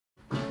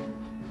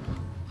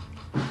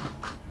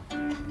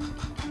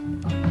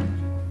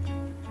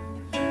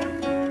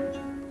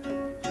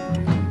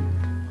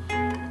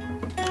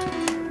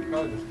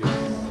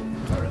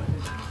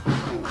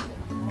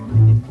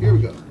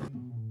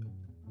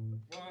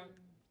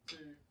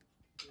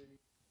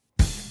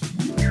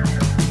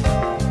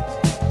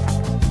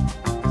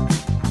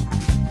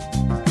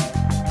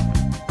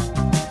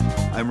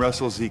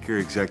Russell Zeker,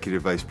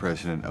 Executive Vice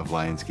President of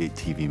Lionsgate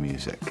TV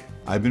Music.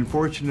 I've been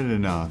fortunate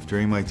enough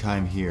during my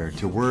time here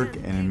to work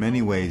and in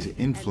many ways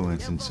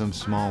influence in some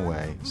small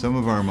way some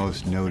of our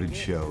most noted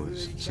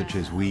shows, such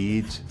as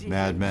Weeds,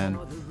 Mad Men,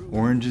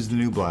 Orange is the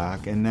New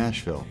Black, and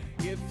Nashville.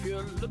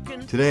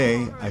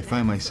 Today, I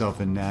find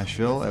myself in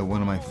Nashville at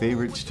one of my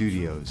favorite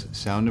studios,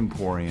 Sound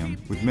Emporium,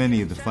 with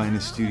many of the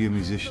finest studio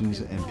musicians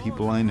and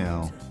people I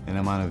know, and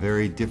I'm on a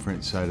very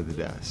different side of the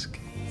desk.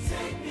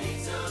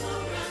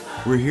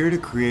 We're here to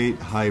create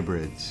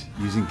hybrids,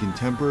 using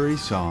contemporary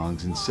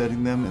songs and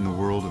setting them in the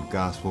world of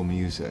gospel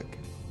music.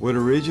 What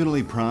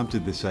originally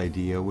prompted this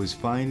idea was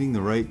finding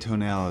the right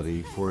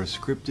tonality for a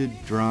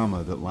scripted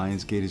drama that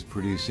Lionsgate is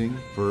producing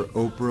for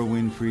Oprah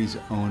Winfrey's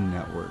own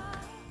network.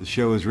 The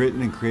show is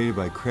written and created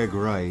by Craig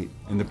Wright,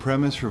 and the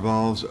premise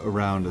revolves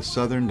around a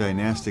Southern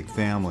dynastic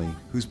family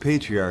whose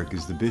patriarch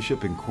is the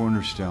bishop and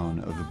cornerstone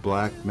of the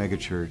black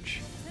megachurch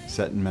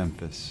set in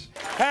Memphis.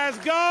 Has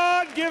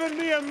God given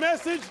me a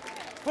message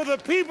for the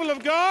people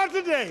of God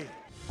today?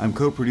 I'm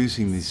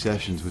co-producing these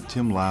sessions with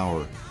Tim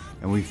Lauer,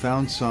 and we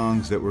found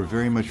songs that were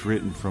very much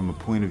written from a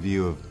point of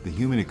view of the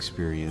human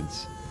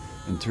experience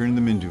and turned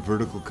them into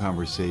vertical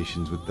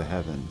conversations with the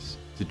heavens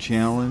to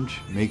challenge,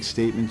 make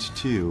statements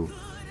to,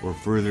 or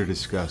further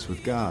discuss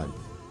with God.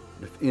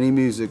 If any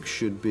music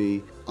should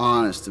be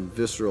honest and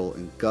visceral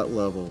and gut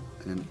level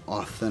and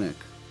authentic,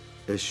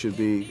 it should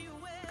be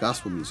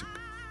gospel music.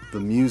 The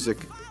music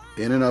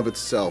in and of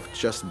itself,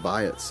 just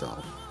by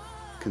itself,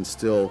 can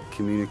still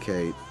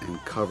communicate and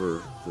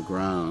cover the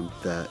ground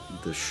that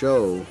the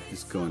show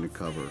is going to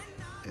cover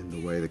in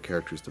the way the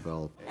characters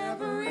develop.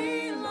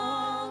 Every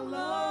long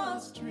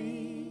lost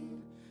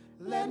dream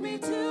led me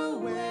to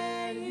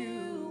where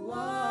you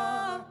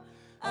are.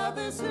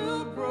 Others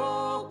who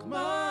broke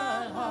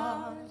my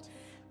heart,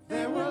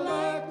 they were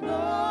like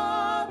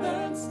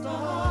northern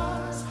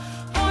stars,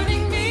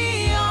 pointing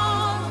me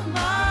on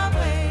my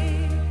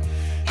way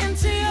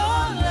into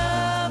your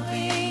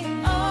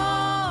loving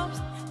arms.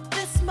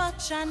 This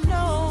much I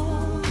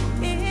know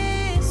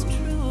is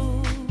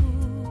true,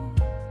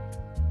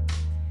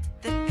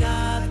 that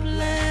God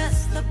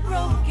bless the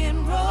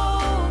broken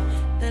road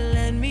that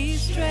led me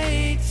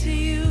straight to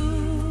you.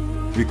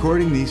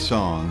 Recording these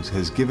songs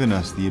has given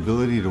us the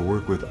ability to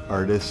work with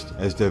artists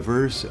as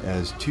diverse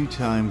as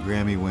two-time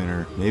Grammy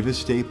winner Mavis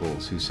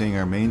Staples, who sang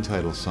our main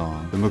title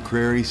song, the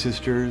McCrary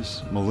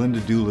sisters, Melinda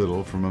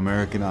Doolittle from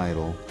American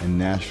Idol, and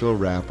Nashville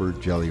rapper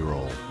Jelly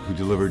Roll, who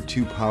delivered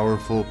two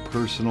powerful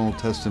personal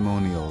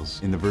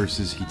testimonials in the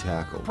verses he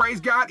tackled. Praise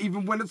God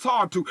even when it's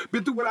hard to.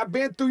 Been through what I've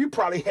been through, you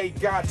probably hate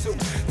God too.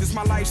 This is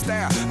my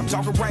lifestyle, I'm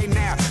talking right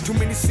now. Too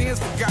many sins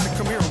for God to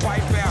come here and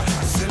wipe out.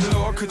 I said,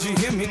 Lord, could you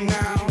hear me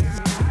now?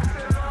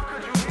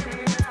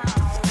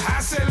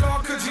 I said,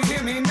 Lord, could you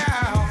hear me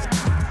now?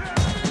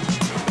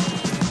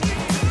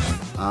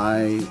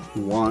 I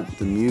want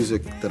the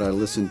music that I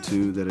listen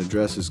to that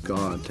addresses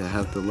God to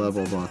have the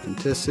level of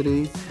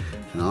authenticity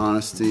and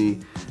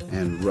honesty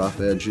and rough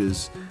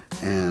edges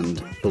and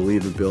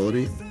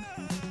believability.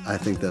 I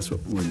think that's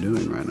what we're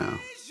doing right now.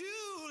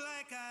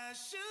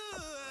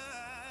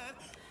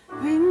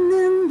 Ring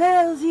them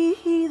bells, ye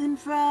heathen,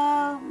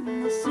 from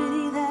the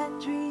city that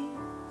dreams.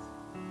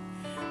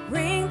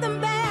 Ring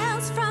them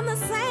bells from the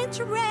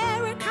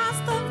sanctuary, across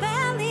the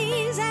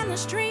valleys and the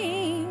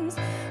streams,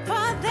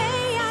 for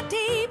they are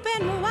deep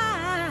and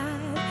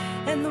wide,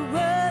 and the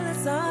world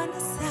is on the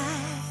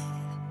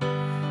side.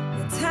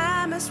 The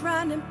time is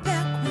running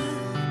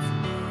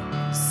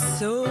backwards,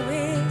 so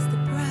is the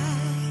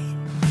bride.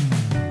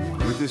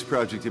 With this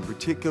project in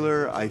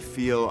particular, I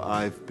feel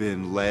I've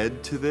been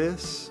led to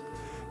this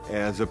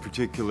as a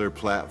particular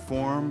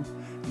platform,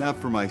 not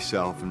for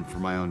myself and for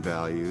my own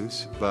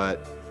values,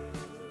 but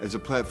as a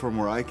platform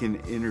where I can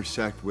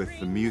intersect with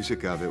the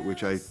music of it,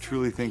 which I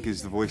truly think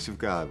is the voice of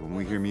God. When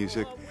we hear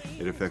music,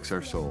 it affects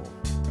our soul.